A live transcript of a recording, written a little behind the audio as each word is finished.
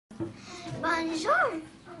Bonjour!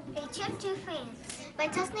 A trip to France by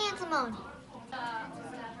Tusney and Simone.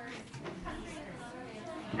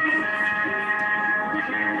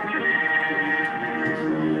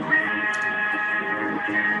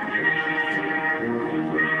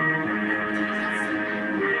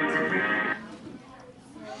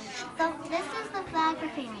 So this is the flag for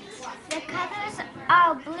France. The colors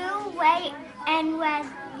are blue, white, and red,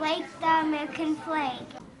 like the American flag.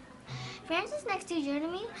 France is next to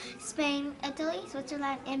Germany, Spain, Italy,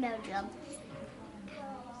 Switzerland, and Belgium.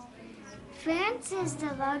 France is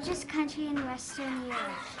the largest country in Western Europe.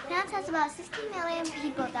 France has about 60 million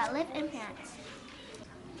people that live in France.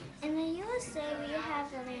 In the USA, we have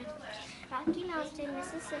the land Rocky Mountain,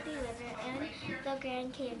 Mississippi River, and the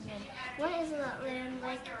Grand Canyon. What is the land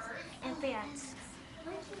like in France?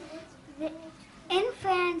 In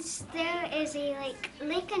France, there is a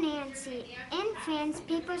Lake Annecy. In France,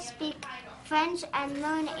 people speak French and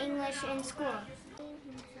learn English in school.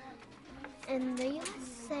 In the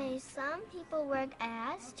USA, some people work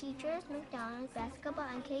as teachers, McDonald's, basketball,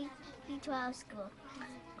 and K-12 school.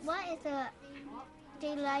 What is the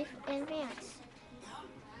daily life in France?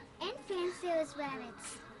 In France, there is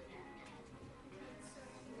rabbits.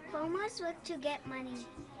 Farmers work to get money.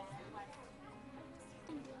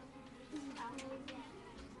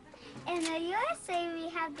 In the USA, we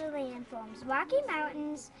have the landforms, Rocky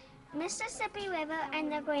Mountains, Mississippi River,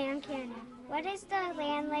 and the Grand Canyon. What is the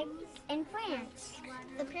land like in France?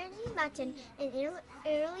 The Pyrenees Mountain in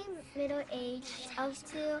early Middle Age up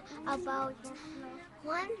to about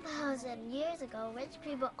 1,000 years ago, rich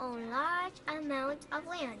people owned large amounts of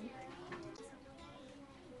land.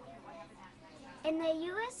 In the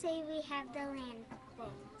USA, we have the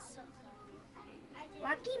landforms,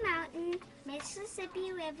 Rocky Mountain,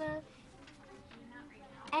 Mississippi River,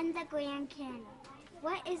 and the Grand Canyon.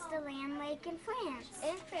 What is the land like in France?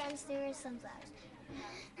 In France, there are sunflowers.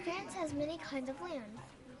 France has many kinds of land.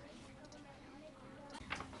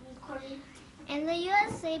 In the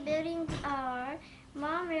USA, buildings are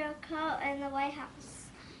Mall Miracle and the White House.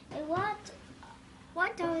 And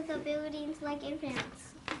what are the buildings like in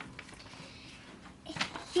France?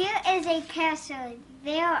 Here is a castle.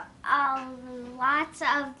 There are lots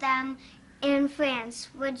of them in France.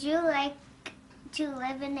 Would you like to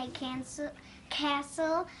live in a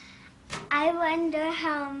castle? I wonder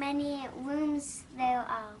how many rooms there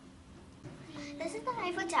are. This is the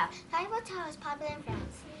Eiffel Tower. The Eiffel Tower is popular in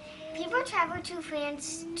France. People travel to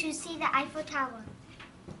France to see the Eiffel Tower.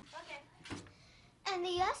 In the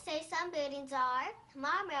USA, some buildings are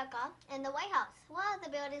Mall Miracle and the White House. What are the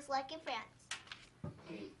buildings like in France?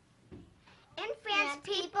 In France,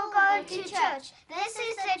 people go to church. This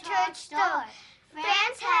is the church door.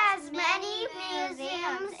 France has many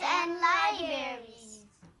museums and libraries.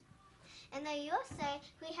 In the USA,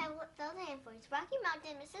 we have the landforms, Rocky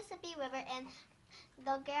Mountain, Mississippi River, and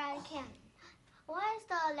the Grand Canyon. What is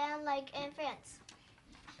the land like in France?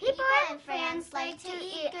 People in France like to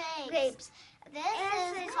eat grapes. This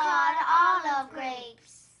is called olive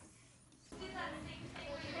grapes.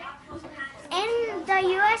 In the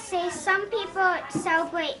USA, some people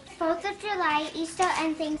celebrate 4th of July, Easter,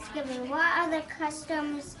 and Thanksgiving. What are the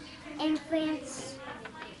customs in France?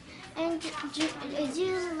 In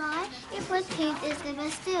July, April 15th is the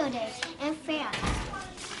Bastille Day in France.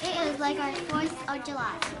 It is like our 4th of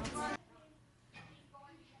July.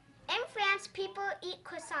 In France, people eat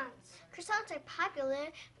croissants. Croissants are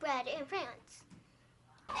popular bread in France.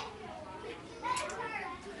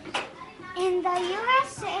 In the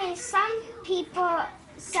USA, some people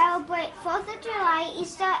celebrate 4th of July,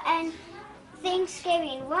 Easter, and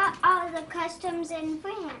Thanksgiving. What are the customs in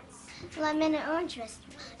France? Lemon and orange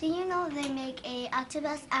festival. Do you know they make a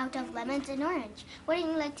octopus out of lemons and orange? Wouldn't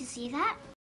you like to see that?